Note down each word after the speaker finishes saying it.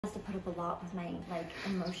To put up a lot with my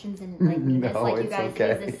emotions and meanness. No, you guys,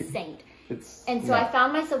 okay. he's a saint. And so I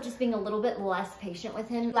found myself just being a little bit less patient with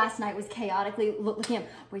him. Last night was chaotically looking at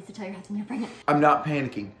ways to tell your husband you're pregnant. I'm not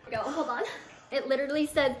panicking. Go, hold on. It literally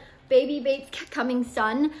says baby Bates coming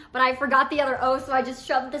son, but I forgot the other O, so I just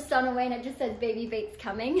shoved the son away and it just says baby Bates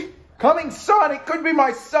coming. Coming son, it could be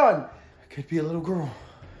my son. It could be a little girl.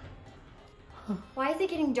 Why is it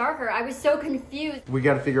getting darker? I was so confused. We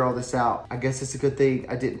got to figure all this out. I guess it's a good thing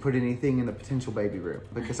I didn't put anything in the potential baby room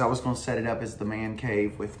because I was going to set it up as the man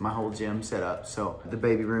cave with my whole gym set up. So the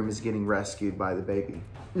baby room is getting rescued by the baby.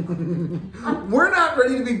 We're not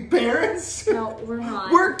ready to be parents. No, we're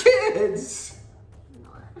not. We're kids.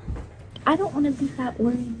 I don't want to be that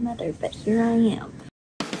worried mother, but here I am.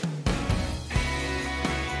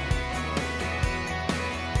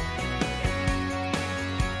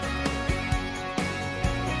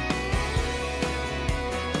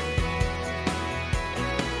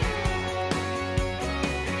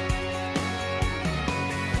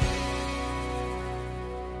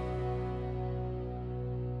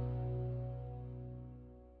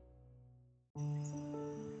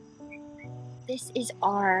 This is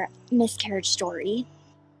our miscarriage story,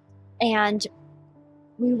 and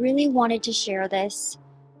we really wanted to share this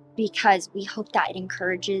because we hope that it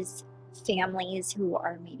encourages families who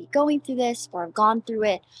are maybe going through this or have gone through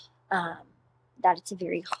it, that it's a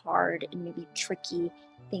very hard and maybe tricky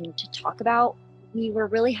thing to talk about. We were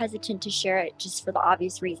really hesitant to share it just for the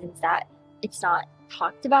obvious reasons that it's not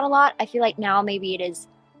talked about a lot. I feel like now maybe it is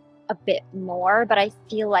a bit more, but I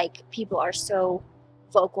feel like people are so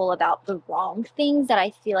vocal about the wrong things that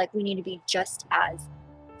I feel like we need to be just as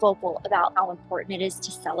vocal about how important it is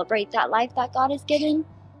to celebrate that life that God has given.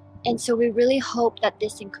 And so we really hope that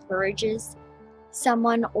this encourages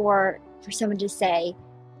someone, or for someone to say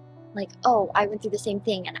like, oh, I went through the same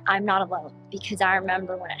thing and I'm not alone. Because I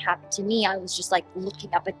remember when it happened to me, I was just like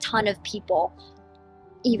looking up a ton of people,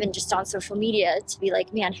 even just on social media, to be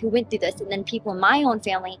like, man, who went through this? And then people in my own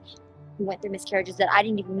family who went through miscarriages that I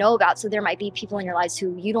didn't even know about. So there might be people in your lives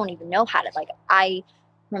who you don't even know had it. Like I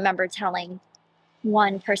remember telling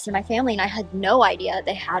one person in my family and I had no idea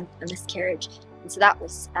they had a miscarriage. And so that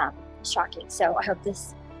was shocking. So I hope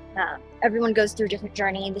this, everyone goes through a different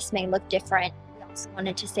journey. This may look different. We also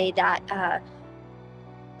wanted to say that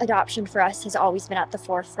adoption for us has always been at the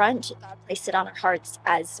forefront. God placed it on our hearts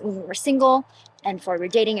as when we were single, and before we were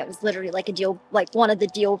dating, it was literally like a deal, like one of the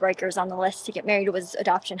deal breakers on the list to get married was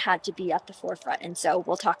adoption had to be at the forefront. And so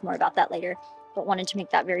we'll talk more about that later, but wanted to make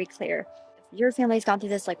that very clear. If your family's gone through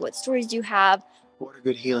this, like what stories do you have? What a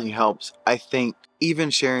good healing helps. I think even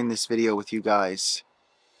sharing this video with you guys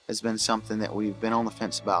has been something that we've been on the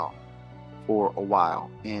fence about for a while.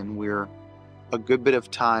 And we're a good bit of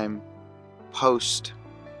time post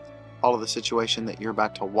all of the situation that you're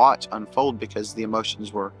about to watch unfold because the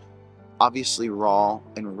emotions were obviously raw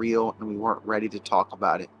and real and we weren't ready to talk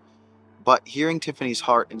about it. But hearing Tiffany's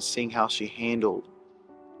heart and seeing how she handled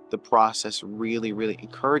the process really, really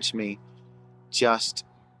encouraged me, just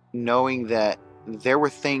knowing that there were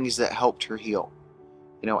things that helped her heal,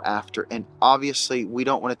 you know, after. And obviously we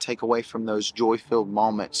don't want to take away from those joy-filled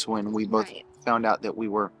moments when we both found out that we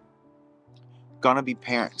were gonna be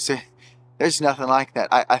parents. There's nothing like that.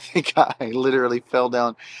 I think I literally fell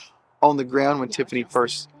down on the ground when Tiffany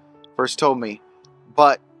first told me.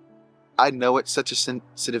 But I know it's such a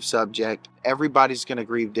sensitive subject. Everybody's going to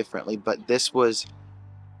grieve differently, but this was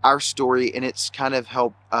our story and it's kind of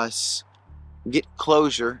helped us get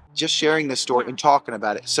closure just sharing this story and talking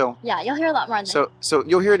about it. So yeah, you'll hear a lot more on that. So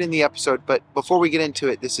you'll hear it in the episode, but before we get into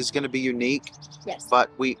it, this is going to be unique. Yes. But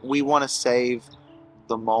we want to save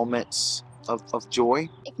the moments of joy.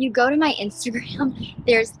 If you go to my Instagram,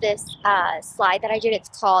 there's this slide that I did. It's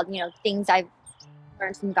called, you know, things I've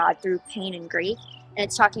learned from God through pain and grief. And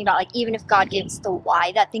it's talking about like, even if God gives the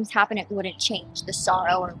why that things happen, it wouldn't change the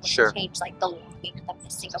sorrow or it wouldn't change like the longing or the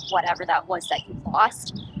missing of whatever that was that you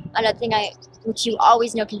lost. Another thing which you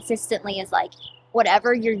always know consistently is like,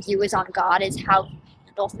 whatever your view is on God is how you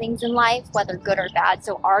handle things in life, whether good or bad.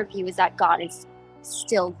 So our view is that God is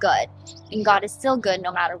still good and God is still good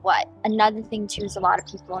no matter what. Another thing too is a lot of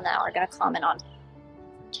people now are going to comment on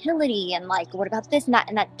fertility and like, what about this and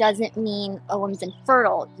that doesn't mean a woman's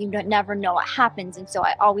infertile. You never know what happens. And so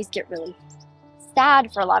I always get really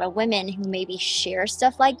sad for a lot of women who maybe share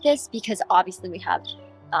stuff like this, because obviously we have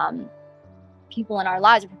people in our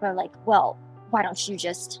lives where people are like, well, why don't you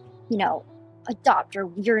just, you know, adopt, or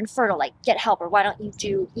you're infertile, like get help, or why don't you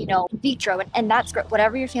do, you know, in vitro, and that's great.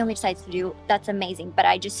 Whatever your family decides to do, that's amazing. But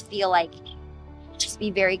I just feel like just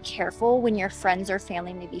be very careful when your friends or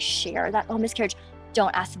family maybe share that, oh, miscarriage.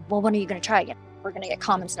 Don't ask them, well, when are you going to try again? we're going to get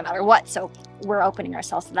comments no matter what. So we're opening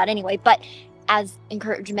ourselves to that anyway. But as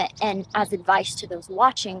encouragement and as advice to those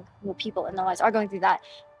watching, who people in their lives are going through that,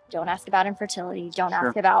 don't ask about infertility. Don't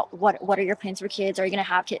ask about what are your plans for kids? Are you going to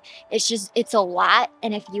have kids? It's a lot.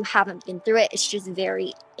 And if you haven't been through it, it's just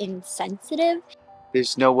very insensitive.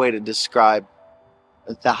 There's no way to describe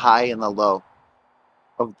the high and the low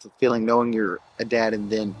of the feeling, knowing you're a dad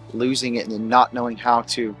and then losing it and then not knowing how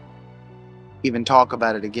to even talk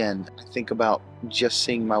about it again. I think about just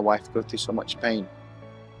seeing my wife go through so much pain,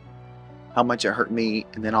 how much it hurt me,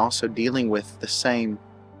 and then also dealing with the same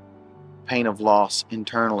pain of loss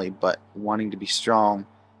internally, but wanting to be strong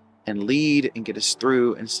and lead and get us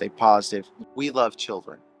through and stay positive. We love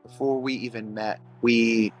children. Before we even met,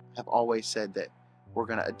 we have always said that we're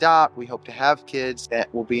going to adopt. We hope to have kids.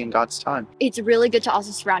 That will be in God's time. It's really good to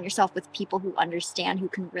also surround yourself with people who understand, who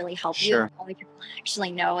can really help you. Sure. The only people who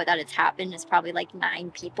actually know that it's happened is probably like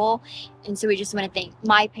 9 people. And so we just want to thank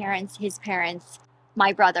my parents, his parents,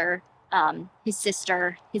 my brother, his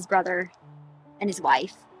sister, his brother, and his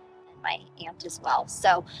wife, and my aunt as well.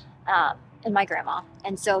 So, and my grandma.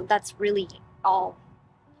 And so that's really all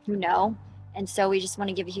who know. And so we just want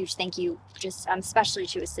to give a huge thank you, just especially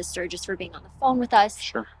to his sister, just for being on the phone with us,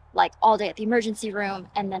 Sure. like all day at the emergency room,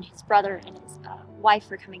 and then his brother and his wife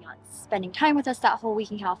for coming on, spending time with us that whole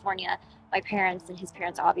week in California. My parents and his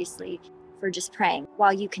parents, obviously, for just praying.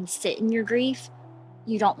 While you can sit in your grief,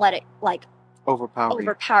 you don't let it like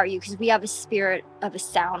overpower you, because we have a spirit of a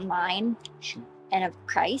sound mind. Sure. And of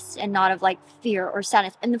Christ, and not of like fear or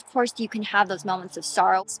sadness. And of course, you can have those moments of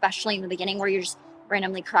sorrow, especially in the beginning, where you're just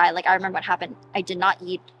randomly cry. Like I remember what happened. I did not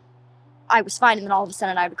eat. I was fine, and then all of a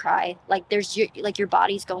sudden I would cry. Like there's your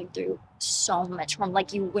body's going through so much hormone.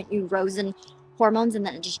 Like you rose in hormones, and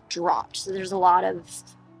then it just dropped. So there's a lot of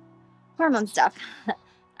hormone stuff that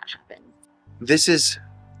happens. This is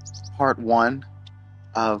part 1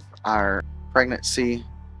 of our pregnancy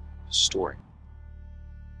story.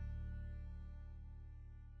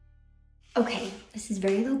 Okay, this is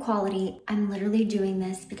very low quality. I'm literally doing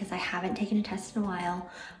this because I haven't taken a test in a while,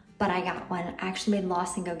 but I got one. I actually made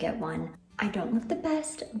Lawson go get one. I don't look the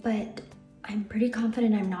best, but I'm pretty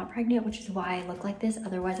confident I'm not pregnant, which is why I look like this.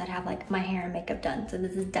 Otherwise, I'd have like my hair and makeup done. So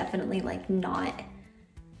this is definitely like not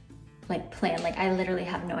like planned. Like I literally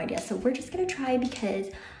have no idea. So we're just gonna try because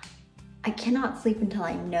I cannot sleep until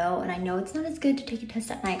I know, and I know it's not as good to take a test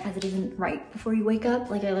at night as it isn't right before you wake up.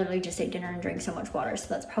 Like I literally just ate dinner and drank so much water, so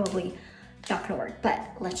that's probably not gonna work, but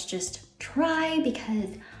let's just try because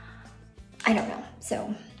I don't know.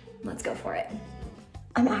 So let's go for it.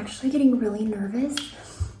 I'm actually getting really nervous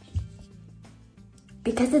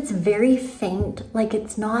because it's very faint. Like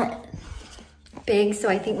it's not big, so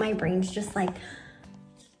I think my brain's just like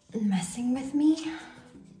messing with me.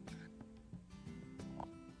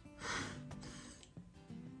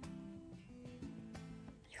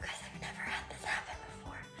 You guys, I've never had this happen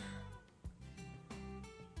before.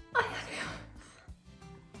 I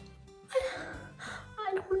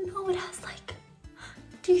don't know. It has like,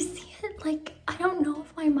 do you see it? Like, I don't know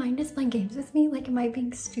if my mind is playing games with me. Like, am I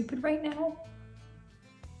being stupid right now?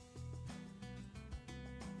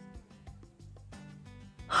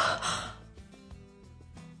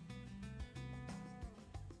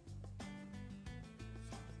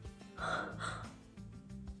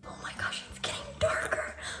 Oh my gosh, it's getting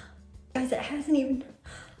darker. Guys, it hasn't even...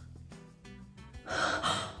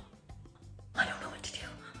 I don't know what to do.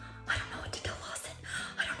 I don't know what to tell Lawson.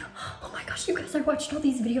 I don't know. Oh my gosh, you guys, I watched all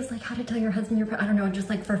these videos like how to tell your husband you're... I don't know, just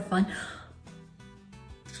like for fun.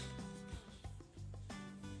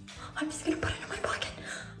 I'm just gonna put it in my pocket.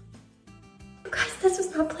 You guys, this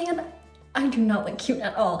was not planned. I do not look cute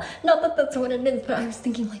at all. Not that that's what it is, but I was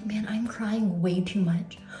thinking like, man, I'm crying way too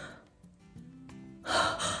much.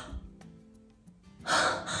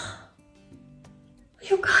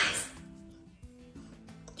 You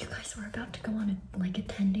guys, we're about to go on a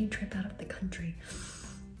 10-day trip out of the country.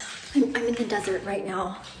 I'm in the desert right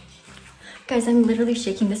now. Guys, I'm literally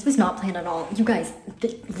shaking. This was not planned at all. You guys,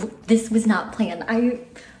 this was not planned. I'm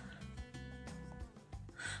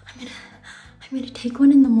gonna take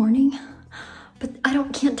one in the morning, but I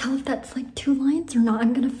can't tell if that's like 2 lines or not.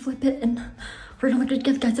 I'm gonna flip it and we're gonna look at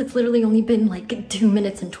it. Guys, it's literally only been like 2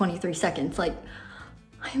 minutes and 23 seconds. Like,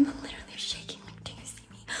 I'm literally shaking. Like, do you see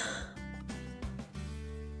me?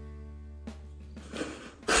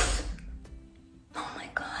 Oh my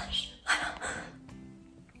gosh.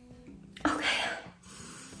 Okay.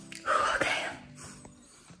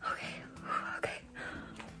 Okay.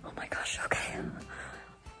 Oh my gosh, okay.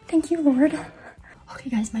 Thank you, Lord. Okay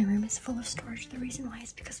guys, my room is full of storage. The reason why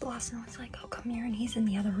is because Lawson was like, oh, come here, and he's in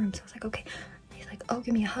the other room. So I was like, okay. He's like, oh,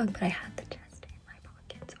 give me a hug, but I had the test in.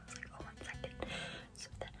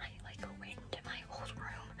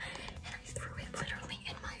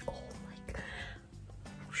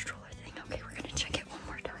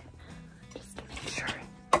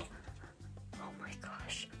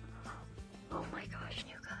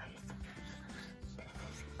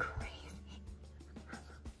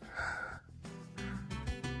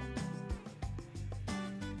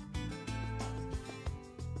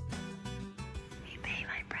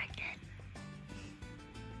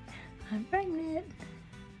 I'm pregnant.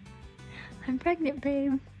 I'm pregnant,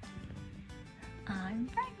 babe. I'm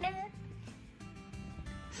pregnant.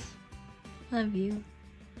 Love you.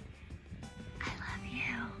 I love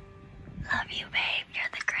you. Love you, babe.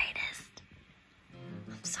 You're the greatest.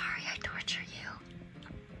 I'm sorry I torture you.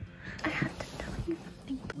 I have to tell you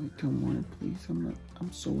something. Wait till morning, please.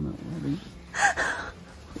 I'm so not ready.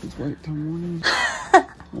 Please wait till morning.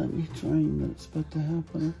 Let me train that's about to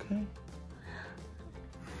happen, okay?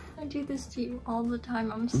 I do this to you all the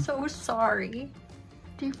time. I'm so sorry.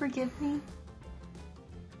 Do you forgive me?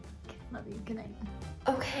 Okay, love you. Good night.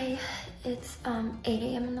 Okay, it's 8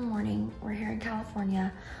 a.m. in the morning. We're here in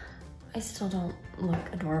California. I still don't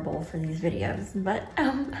look adorable for these videos, but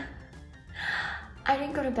I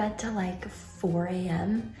didn't go to bed till like 4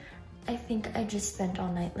 a.m. I think I just spent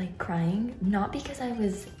all night like crying. Not because I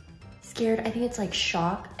was scared. I think it's like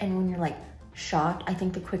shock, and when you're like shocked, I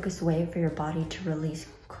think the quickest way for your body to release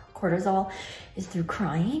cortisol is through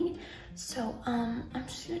crying. So I'm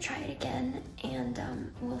just gonna try it again, and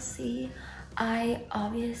we'll see. I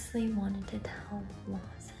obviously wanted to tell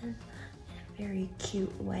Lawson in a very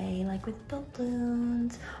cute way, like with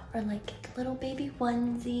balloons or like a little baby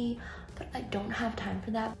onesie, but I don't have time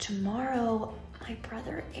for that. Tomorrow, my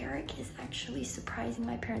brother Eric is actually surprising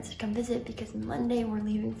my parents to come visit because Monday we're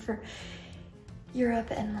leaving for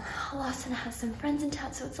Europe and Lawson has some friends in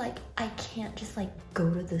town, so it's like I can't just like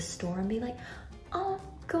go to the store and be like, oh, I'm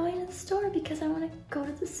going to the store because I want to go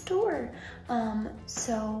to the store.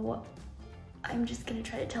 So I'm just gonna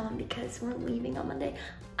try to tell him because we're leaving on Monday.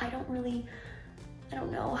 I don't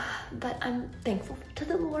know, but I'm thankful to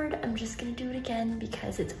the Lord. I'm just gonna do it again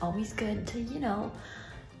because it's always good to, you know,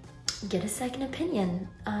 get a second opinion.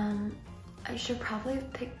 I should probably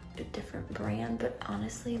have picked a different brand, but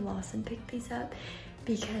honestly, Lawson picked these up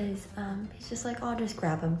because he's just like, oh, I'll just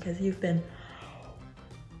grab them because you've been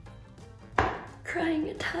crying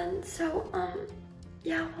a ton. So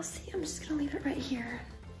yeah, we'll see. I'm just gonna leave it right here.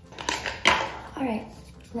 All right,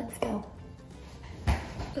 let's go.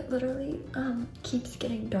 It literally keeps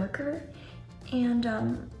getting darker, and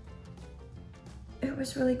it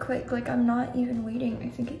was really quick. Like, I'm not even waiting. I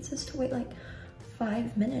think it says to wait like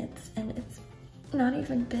 5 minutes, and it's not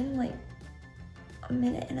even been like a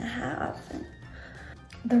minute and a half. And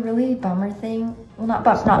the really bummer thing, well, not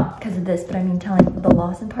because of this, but I mean telling the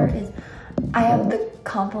Lawson part, is I have the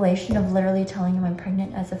compilation of literally telling him I'm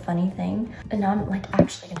pregnant as a funny thing, and now I'm like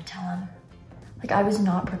actually gonna tell him. Like, I was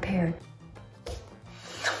not prepared.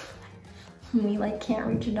 We like can't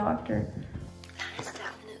reach a doctor. That is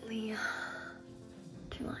definitely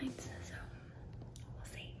 2 lines, so we'll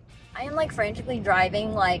see. I am like frantically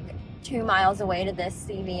driving like 2 miles away to this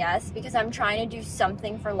CVS because I'm trying to do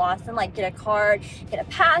something for Lawson, like get a card, get a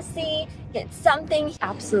passy, get something.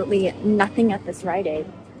 Absolutely nothing at this Rite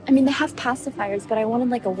Aid. I mean, they have pacifiers, but I wanted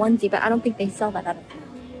like a onesie, but I don't think they sell that at a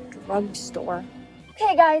drugstore.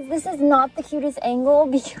 Okay guys, this is not the cutest angle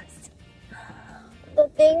because the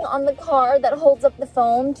thing on the car that holds up the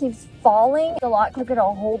phone keeps falling. It's a lot quicker to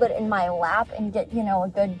hold it in my lap and get, you know, a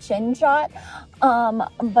good chin shot.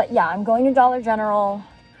 But yeah, I'm going to Dollar General.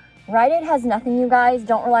 Rite Aid has nothing, you guys.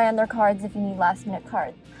 Don't rely on their cards if you need last minute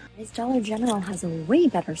cards. This Dollar General has a way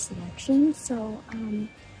better selection, so I'm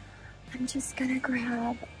just gonna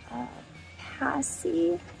grab a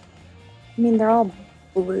passy. I mean, they're all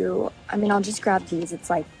blue. I mean, I'll just grab these. It's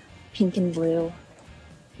like pink and blue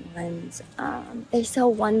ones. They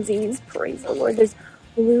sell onesies, praise the Lord. There's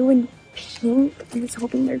blue and pink. I was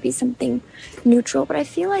hoping there'd be something neutral, but I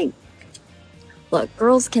feel like, look,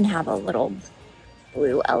 girls can have a little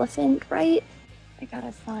blue elephant, right? I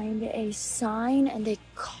gotta find a sign and a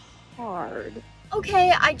card.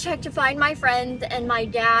 Okay, I checked to find my friend, and my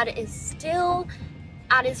dad is still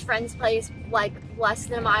at his friend's place, like less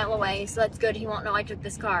than a mile away, so that's good. He won't know I took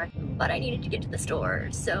this car, but I needed to get to the store,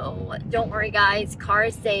 so don't worry guys, car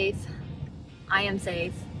is safe. I am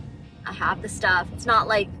safe. I have the stuff. It's not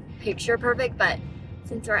like picture perfect, but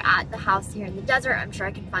since we're at the house here in the desert, I'm sure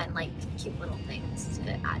I can find like cute little things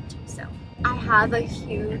to add to. So I have a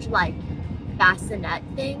huge like bassinet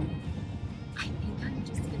thing. I think I'm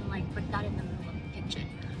just gonna like put that in the middle of the kitchen.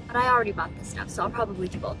 But I already bought this stuff, so I'll probably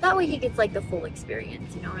do both. That way he gets like the full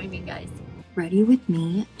experience, you know what I mean, guys? Ready with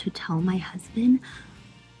me to tell my husband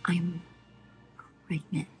I'm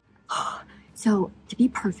pregnant. So to be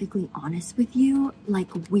perfectly honest with you, like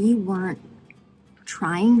we weren't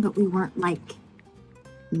trying, but we weren't like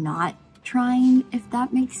not trying, if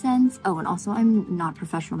that makes sense. Oh, and also I'm not a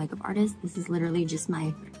professional makeup artist. This is literally just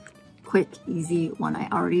my quick, easy one. I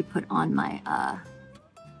already put on my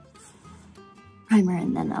primer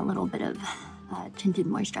and then a little bit of tinted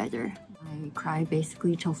moisturizer. I cried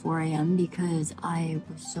basically till 4 a.m. because I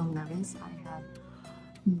was so nervous. I had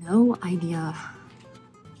no idea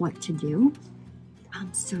what to do.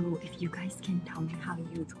 So if you guys can tell me how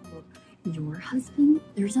you told your husband,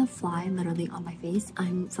 there's a fly literally on my face.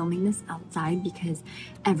 I'm filming this outside because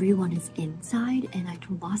everyone is inside, and I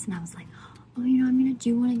told Lawson, I was like, oh, you know, I'm gonna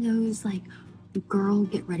do one of those like girl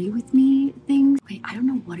get ready with me things. Wait, I don't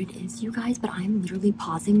know what it is, you guys, but I'm literally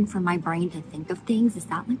pausing for my brain to think of things. Is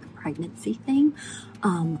that like a pregnancy thing?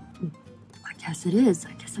 I guess it is.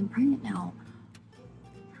 I guess I'm pregnant now.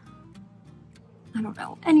 I don't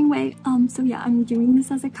know. Anyway, so yeah, I'm doing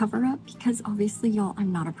this as a cover up because obviously, y'all,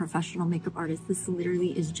 I'm not a professional makeup artist. This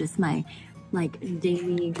literally is just my like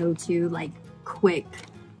daily go-to, like quick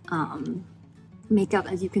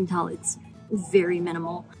makeup. As you can tell, it's very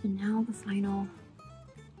minimal. And now the final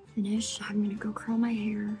finish. I'm gonna go curl my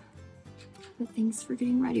hair. But thanks for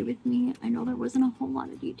getting ready with me. I know there wasn't a whole lot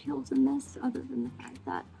of details in this other than the fact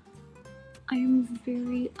that I am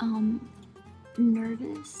very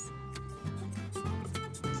nervous.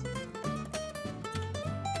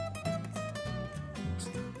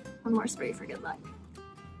 One more spray for good luck.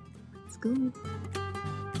 Let's go.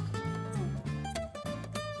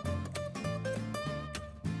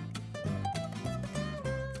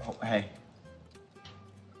 Oh, hey.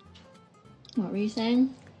 What were you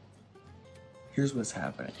saying? Here's what's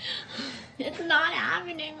happening. It's not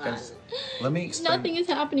happening. Let me explain. Nothing is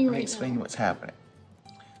happening right now. Let me explain what's happening.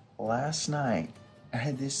 Last night, I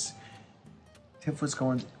had this. Tiff was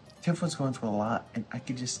going through a lot, and I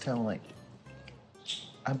could just tell, like,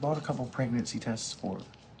 I bought a couple pregnancy tests for her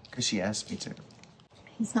because she asked me to.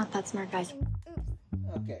 He's not that smart, guys.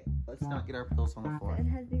 Okay, let's not get our pills on the floor. It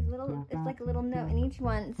has these little, it's like a little note in each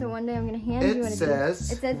one. So one day I'm gonna hand you one. It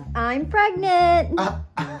says, I'm pregnant.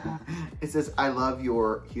 it says, I love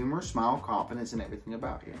your humor, smile, confidence, and everything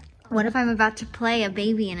about you. What if I'm about to play a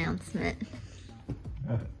baby announcement?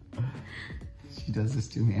 She does this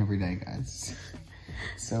to me every day, guys.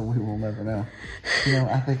 So we will never know. You know,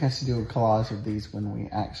 I think I should do a collage of these when we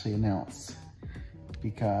actually announce,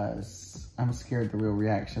 because I'm scared the real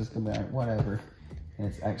reaction is gonna be like, whatever. And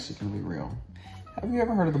it's actually gonna be real. Have you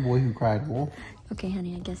ever heard of the boy who cried wolf? Okay,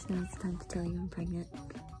 honey, I guess now it's time to tell you I'm pregnant.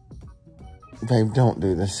 Babe, don't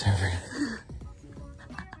do this every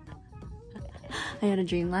I had a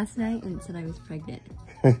dream last night and it said I was pregnant.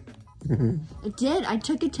 It did. I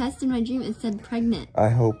took a test in my dream. It said pregnant. I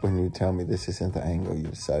hope when you tell me this isn't the angle you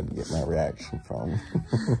decide to get my reaction from.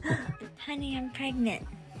 Honey, I'm pregnant.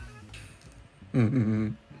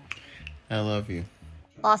 I love you.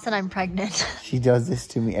 Lawson, I'm pregnant. She does this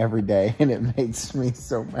to me every day and it makes me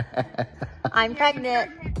so mad. I'm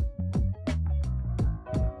pregnant.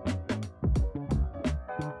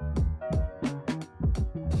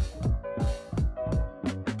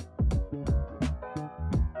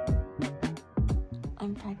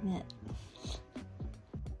 I'm pregnant.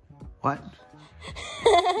 What?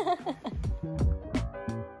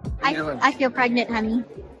 I feel pregnant, honey.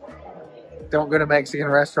 Don't go to Mexican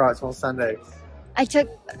restaurants on Sundays. I took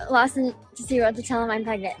Lawson to see what to tell him I'm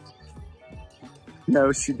pregnant.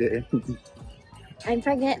 No, she didn't. I'm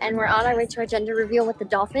pregnant, and we're on our way to our gender reveal with the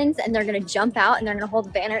dolphins, and they're gonna jump out and they're gonna hold a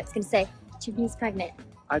banner. It's gonna say, Tiffany's pregnant.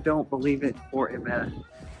 I don't believe it for a minute.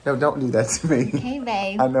 No, don't do that to me. Okay,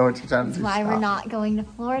 babe. I know what you're trying to do. Why we're Stop. not going to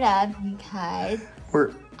Florida, because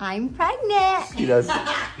We're, I'm pregnant. she does. Stop.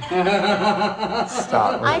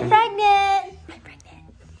 I'm pregnant. I'm pregnant.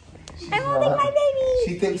 I'm holding my baby.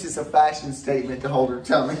 She thinks it's a fashion statement to hold her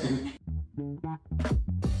tummy.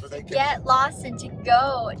 Get Lawson to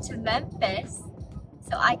go to Memphis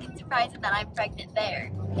so I can surprise him that I'm pregnant there.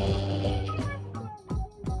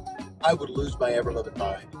 I would lose my ever-loving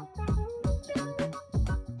mind.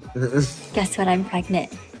 Guess what? I'm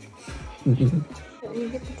pregnant. You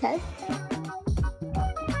get the test?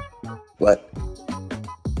 What?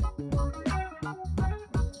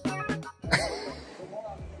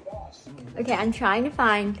 Okay, I'm trying to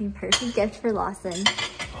find the perfect gift for Lawson.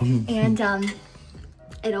 And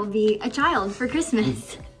it'll be a child for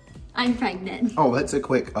Christmas. I'm pregnant. Oh, that's a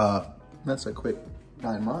quick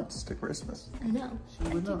 9 months to Christmas. I know.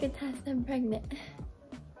 I took a test, I'm pregnant.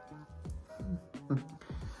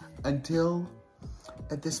 Until,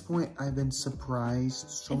 at this point, I've been surprised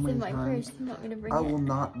so many times. Purse. You want me to bring I it? will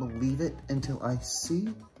not believe it until I see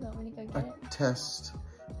You want me to go a get it? test,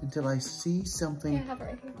 until I see something. Here, I have it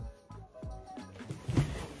right here.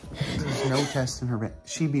 There's no test in her bed.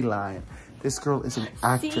 She be lying. This girl is an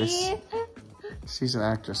actress. See? She's an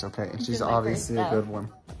actress, okay? And This she's is my obviously first a good one.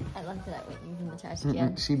 I left it at Whitney's in the trash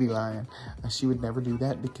can. She be lying. She would never do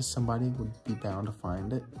that because somebody would be bound to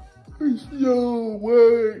find it. There's no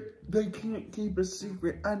way. They can't keep a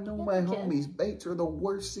secret. I know my homies. Bates are the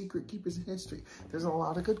worst secret keepers in history. There's a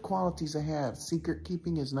lot of good qualities I have. Secret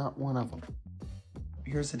keeping is not one of them.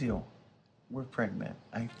 Here's the deal. We're pregnant.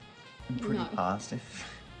 I'm pretty positive.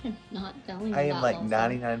 I'm not telling you. I am like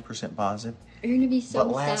 99% positive. You're gonna be so sad.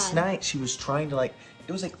 But last night she was trying to like,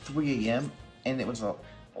 it was like 3 a.m. and it was a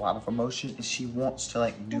lot of emotion and she wants to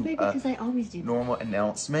like do because I always do normal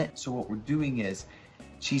announcement. So what we're doing is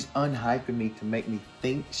she's unhyping me to make me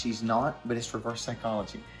think she's not, but it's reverse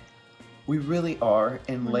psychology. We really are,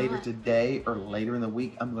 and later today or later in the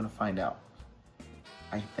week, I'm gonna find out.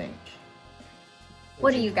 I think.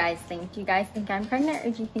 What do you guys think? Do you guys think I'm pregnant or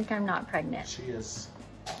do you think I'm not pregnant? She is.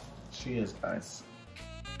 She is, guys.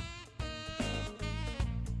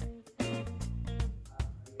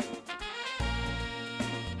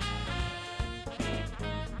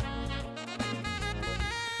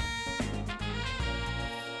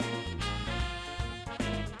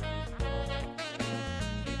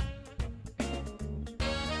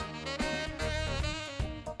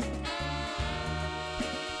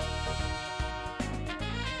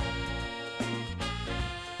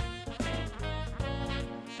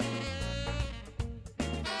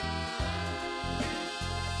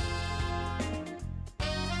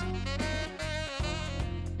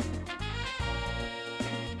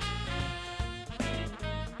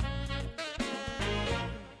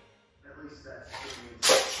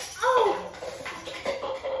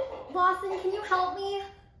 Lawson, can you help me?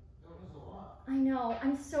 I know,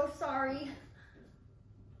 I'm so sorry.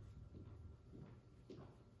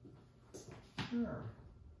 Sure.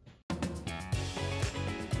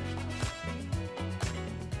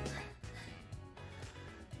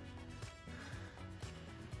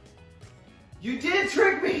 You did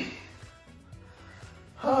trick me!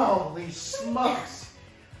 Holy smokes!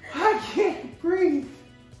 I can't breathe!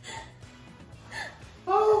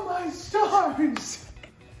 Oh my stars!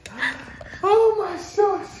 Oh my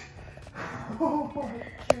stars! Oh my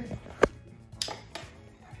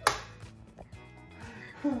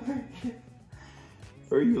God!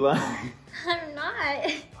 Are you lying? I'm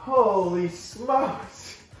not. Holy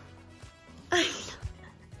smokes!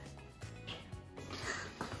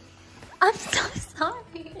 I'm so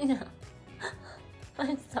sorry. No.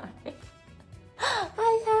 I'm sorry.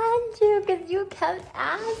 I had to because you kept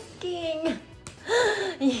asking.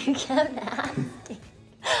 You kept asking.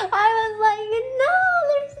 I was like, no,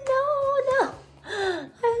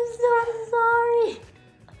 I'm so sorry.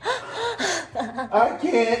 I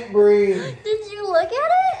can't breathe. Did you look at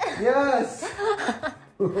it? Yes.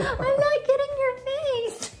 I'm not getting your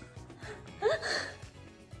face.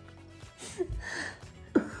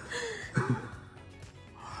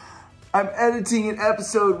 I'm editing an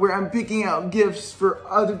episode where I'm picking out gifts for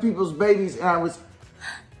other people's babies and I was...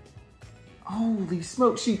 Holy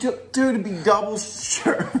smoke, she took 2 to be double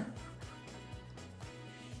sure.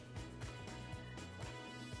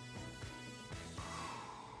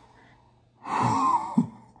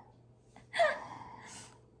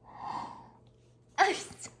 I'm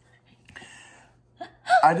sorry.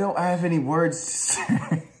 I don't have any words to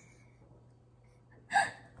say.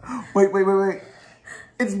 Wait.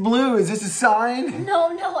 It's blue. Is this a sign?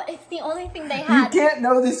 No, it's the only thing they You had. can't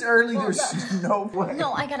know this early. There's no way.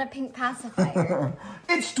 No, I got a pink pacifier.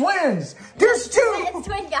 It's twins. There's 2. It's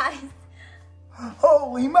twin, guys.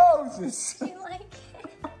 Holy Moses. Do you like it?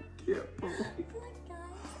 I can't believe it. Look, guys.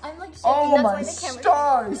 I'm like shaking. Oh That's my why the camera.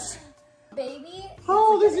 stars. Baby.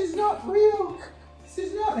 Oh, this is not real. This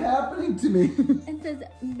is not happening to me. It says,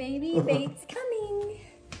 baby Bates coming.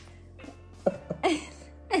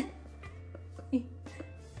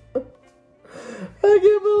 I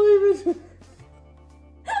can't believe it.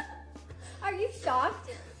 Are you shocked?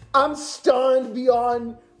 I'm stunned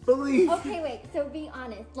beyond belief. Okay, wait, so be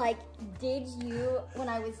honest. Like, did you, when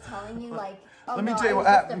I was telling you, like, oh, Let me no, tell you I what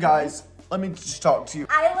was just happened, a guys. Let me just talk to you.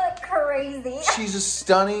 I look crazy. She's a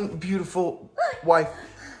stunning, beautiful wife.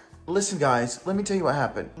 Listen, guys, let me tell you what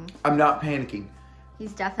happened. I'm not panicking.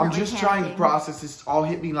 He's definitely I'm just trying to process this. All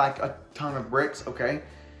hit me like a ton of bricks, okay?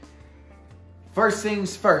 First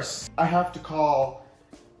things first, I have to call.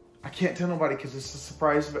 I can't tell nobody because it's a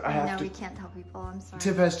surprise, but I have No, to. we can't tell people. I'm sorry.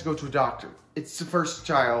 Tiff has to go to a doctor. It's the first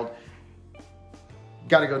child.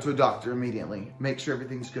 Got to go to a doctor immediately. Make sure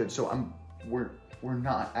everything's good. So we're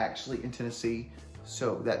not actually in Tennessee,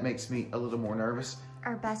 so that makes me a little more nervous.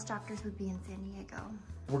 Our best doctors would be in San Diego.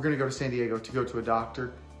 We're gonna go to San Diego to go to a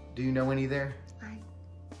doctor. Do you know any there?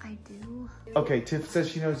 I do. Okay, Tiff says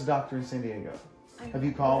she knows a doctor in San Diego. Have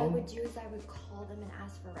you called him? What I would do is I would call them and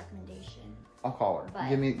ask for a recommendation. I'll call her. But-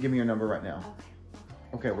 Give me your number right now.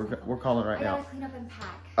 Okay. Okay, we're calling right I now. gotta clean up and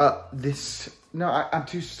pack. This No, I'm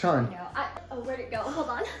too stunned. No, oh, where'd it go? Hold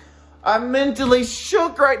on. I'm mentally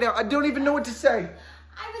shook right now. I don't even know what to say.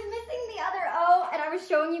 I was missing the other O, and I was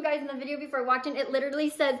showing you guys in the video before I walked in. It literally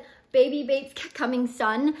says Baby Bates coming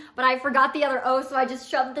son, but I forgot the other O, so I just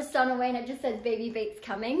shoved the son away, and it just says Baby Bates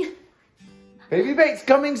coming. Baby Bates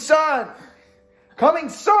coming son. Coming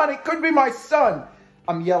son. It could be my son.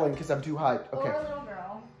 I'm yelling because I'm too hyped. Okay. Or a little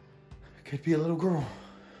girl. It could be a little girl.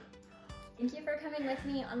 Thank you for coming with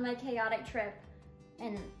me on my chaotic trip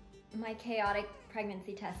and my chaotic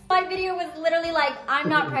pregnancy test. My video was literally like, I'm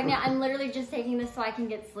not pregnant, I'm literally just taking this so I can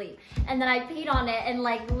get sleep. And then I peed on it, and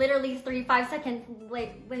like literally 5 seconds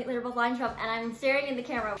later both lines show up, and I'm staring in the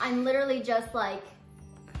camera. I'm literally just like,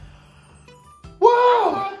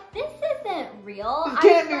 whoa! I'm like, this isn't real. It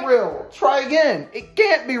can't be real. Try again. It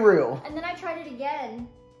can't be real. And then I tried it again.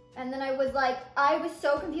 And then I was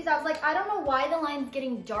so confused. I was like, I don't know why the line's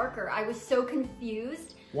getting darker. I was so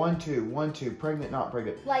confused. 1, 2, 1, 2. Pregnant, not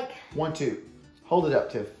pregnant. Like 1, 2. Hold it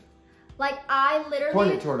up, Tiff. Like I literally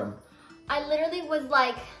Point it toward him. I literally was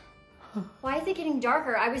like, why is it getting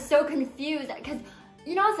darker? I was so confused because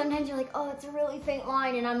you know sometimes you're like, oh, it's a really faint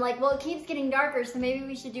line, and I'm like, well, it keeps getting darker, so maybe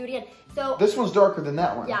we should do it again. So this one's darker than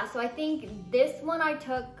that one. Yeah, so I think this one I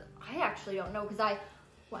took. I actually don't know because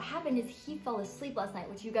what happened is he fell asleep last night,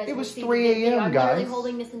 which you guys. It was see 3 a.m. I'm guys. literally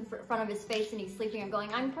holding this in front of his face, and he's sleeping. I'm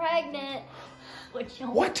going, I'm pregnant. Which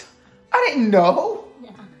what? I didn't know. Yeah.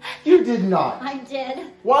 You did not. I did.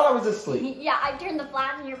 While I was asleep. Yeah, I turned the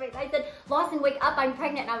flash in your face. I said, Lawson, wake up, I'm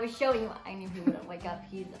pregnant. And I was showing you. I knew he wouldn't wake up.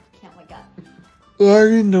 He can't wake up. I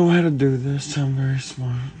didn't know how to do this. I'm very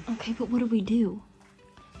smart. Okay, but what do we do?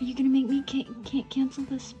 Are you gonna make me can't cancel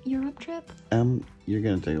this Europe trip? You're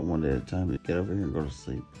gonna take it one day at a time. Get over here and go to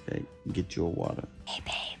sleep, okay? Get your water. Hey,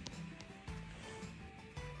 babe.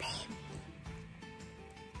 Babe.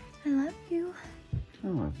 I love you. I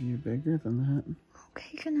love you bigger than that.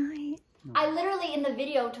 Okay, good night. I literally, in the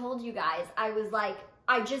video, told you guys, I was like,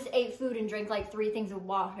 I just ate food and drank like 3 things of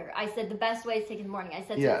water. I said the best way is take it in the morning. I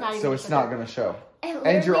said, so it's not gonna show.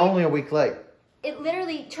 And you're only a week late. It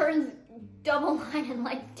literally turns double line in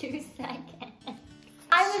like 2 seconds.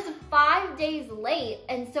 I was 5 days late,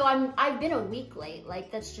 and so I've been a week late. Like,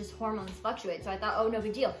 that's just hormones fluctuate. So I thought, oh, no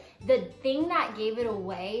big deal. The thing that gave it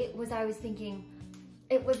away was I was thinking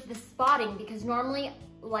it was the spotting, because normally,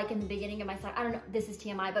 like in the beginning of my cycle, I don't know, this is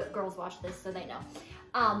TMI, but girls watch this, so they know.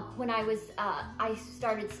 When I was, I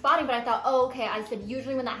started spotting, but I thought, oh, okay. I said,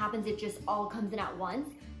 usually when that happens, it just all comes in at once.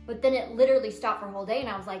 But then it literally stopped for a whole day, and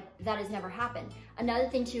I was like, that has never happened. Another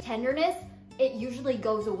thing too, tenderness, it usually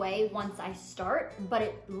goes away once I start, but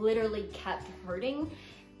it literally kept hurting.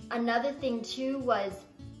 Another thing too was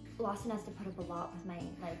Lawson has to put up a lot with my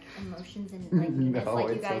like emotions and like meanness. No, like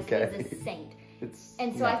you it's guys, okay. he's a saint.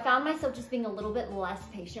 And so I found myself just being a little bit less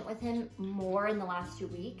patient with him more in the last 2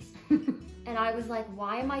 weeks. And I was like,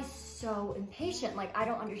 why am I so impatient? Like, I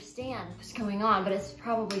don't understand what's going on, but it's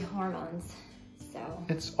probably hormones. So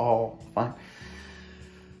it's all fine.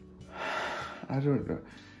 I don't know.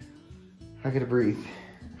 I gotta breathe.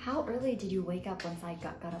 how early did you wake up once I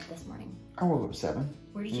got up this morning? I woke up 7.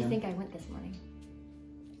 Where did you think I went this morning?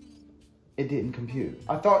 It didn't compute.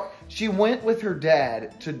 I thought she went with her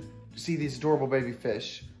dad to see these adorable baby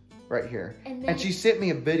fish right here. And she sent me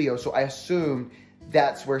a video, so I assumed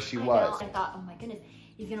that's where she was. I thought, oh my goodness,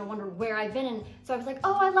 he's gonna wonder where I've been. And so I was like,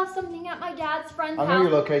 oh, I left something at my dad's friend's house. I know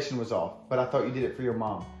your location was off, but I thought you did it for your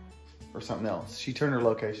mom or something else. She turned her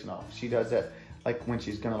location off. She does that like when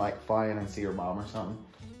she's gonna like fly in and see her mom or something.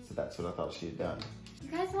 So that's what I thought she had done.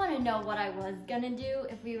 You guys want to know what I was gonna do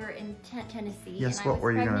if we were in Tennessee? Yes, and I what was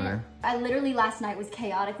were you pregnant? gonna do? I literally last night was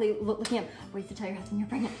chaotically looking at ways to tell your husband you're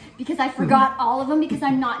pregnant because I forgot all of them because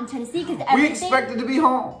I'm not in Tennessee because We expected to be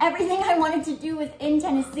home. Everything I wanted to do was in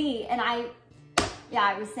Tennessee, and I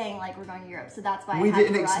was saying like we're going to Europe, so that's why We I had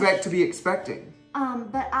didn't to rush. expect to be expecting.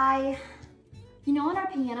 But you know on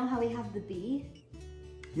our piano how we have the B?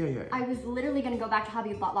 Yeah. I was literally gonna go back to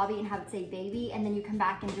Hobby Lobby and have it say baby, and then you come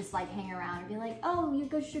back and just like hang around and be like, oh, you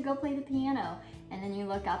should go play the piano. And then you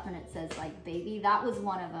look up and it says like baby. That was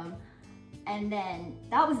one of them. And then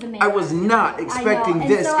that was the main I was not expecting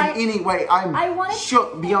this in any way. I'm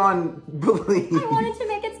shook beyond belief. I wanted to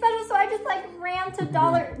make it special, so I just like ran to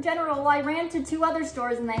Dollar General. Well, I ran to 2 other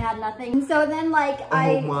stores and they had nothing. And so then like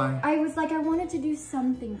I was like, I wanted to do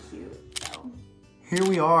something cute. So here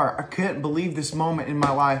we are. I couldn't believe this moment in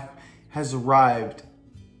my life has arrived.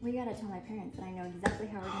 we gotta tell my parents, and I know exactly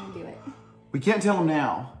how we're gonna do it. We can't tell them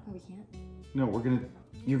now. Oh, we can't? No,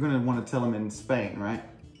 you're gonna want to tell them in Spain, right?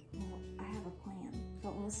 Well, I have a plan,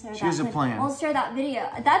 but we'll share She has a plan. We'll share that video.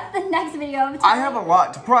 That's the next video. Of I have a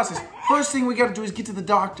lot to process. First thing we got to do is get to the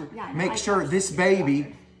doctor. Yeah, Make sure this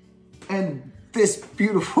baby and this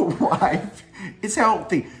beautiful wife is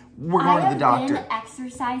healthy. We're going to the doctor. I have been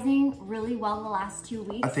exercising really well the last 2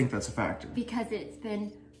 weeks. I think that's a factor. Because it's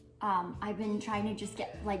been, I've been trying to just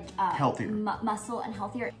get like healthier, muscle and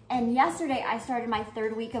healthier. And yesterday I started my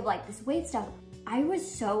 3rd week of like this weight stuff. I was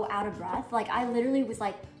so out of breath. Like I literally was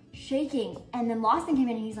like shaking. And then Lawson came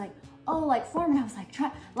in and he's like, oh, like form. And I was like,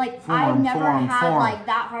 I've never had like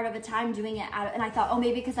that hard of a time doing it and I thought, oh,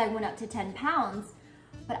 maybe because I went up to 10 pounds.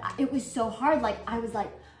 But it was so hard. Like I was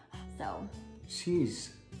like, so.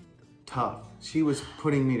 She's tough. She was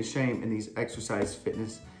putting me to shame in these exercise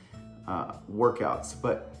fitness workouts.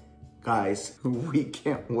 But guys, we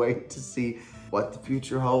can't wait to see what the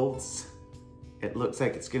future holds. It looks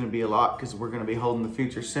like it's gonna be a lot because we're gonna be holding the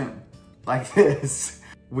future soon. Like this.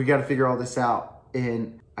 We gotta figure all this out.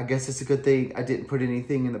 And I guess it's a good thing I didn't put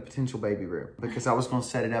anything in the potential baby room because I was gonna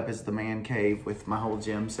set it up as the man cave with my whole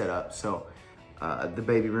gym set up. So the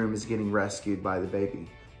baby room is getting rescued by the baby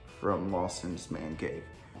from Lawson's man cave.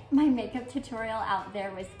 My makeup tutorial out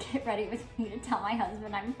there was get ready with me to tell my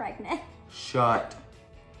husband I'm pregnant. Shut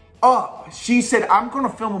up. She said, I'm gonna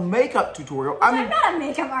film a makeup tutorial. I'm not a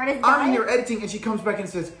makeup artist, guys. I'm in here editing and she comes back and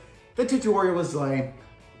says, the tutorial was lame.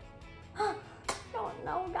 Don't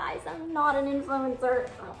know, guys, I'm not an influencer.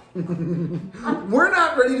 We're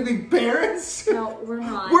not ready to be parents. No, we're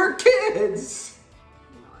not. We're kids.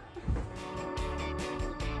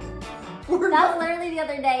 That's literally the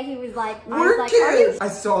other day he was like, we're kids. I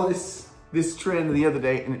saw this trend the other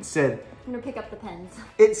day and it said, I'm gonna pick up the pens.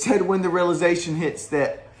 It said when the realization hits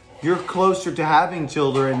that you're closer to having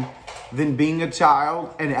children than being a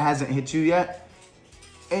child and it hasn't hit you yet.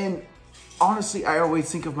 And honestly, I always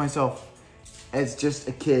think of myself as just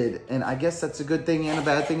a kid. And I guess that's a good thing and a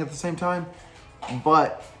bad thing at the same time.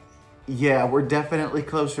 But yeah, we're definitely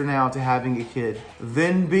closer now to having a kid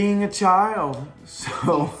than being a child.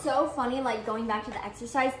 So it's so funny, like going back to the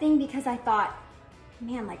exercise thing, because I thought,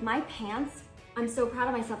 man, like my pants, I'm so proud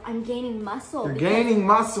of myself. I'm gaining muscle. You're gaining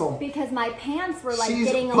muscle. Because my pants were like She's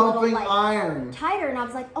getting a little like iron. tighter, and I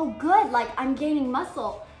was like, oh good, like I'm gaining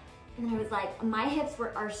muscle. And then I was like, my hips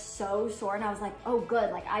are so sore, and I was like, oh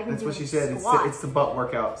good, like I've been doing That's what she said. It's the butt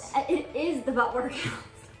workouts. It is the butt workouts.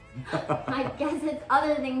 I guess it's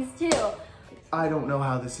other things too. I don't know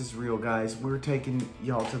how this is real, guys. We're taking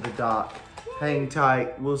y'all to the dock. Hang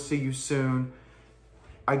tight. We'll see you soon.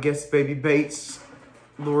 I guess baby Bates,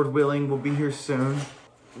 Lord willing, will be here soon.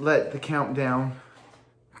 Let the countdown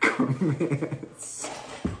commence.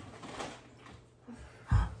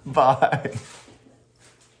 Bye.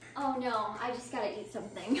 Oh no, I just gotta eat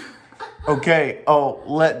something. Okay,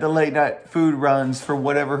 let the late night food runs for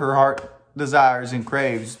whatever her heart desires and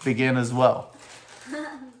craves begin as well.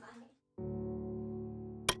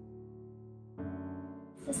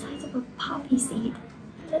 The size of a poppy seed.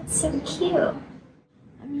 That's so cute.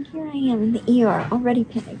 I mean, here I am in the ER, already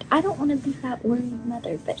panicked. I don't want to be that worried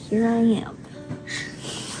mother, but here I am.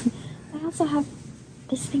 I also have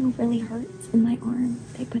this thing really hurts in my arm.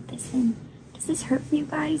 They put this in. Does this hurt for you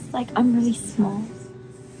guys? Like, I'm really small.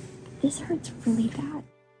 This hurts really bad.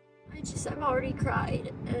 I've already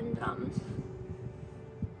cried, and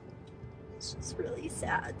it's just really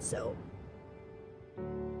sad, so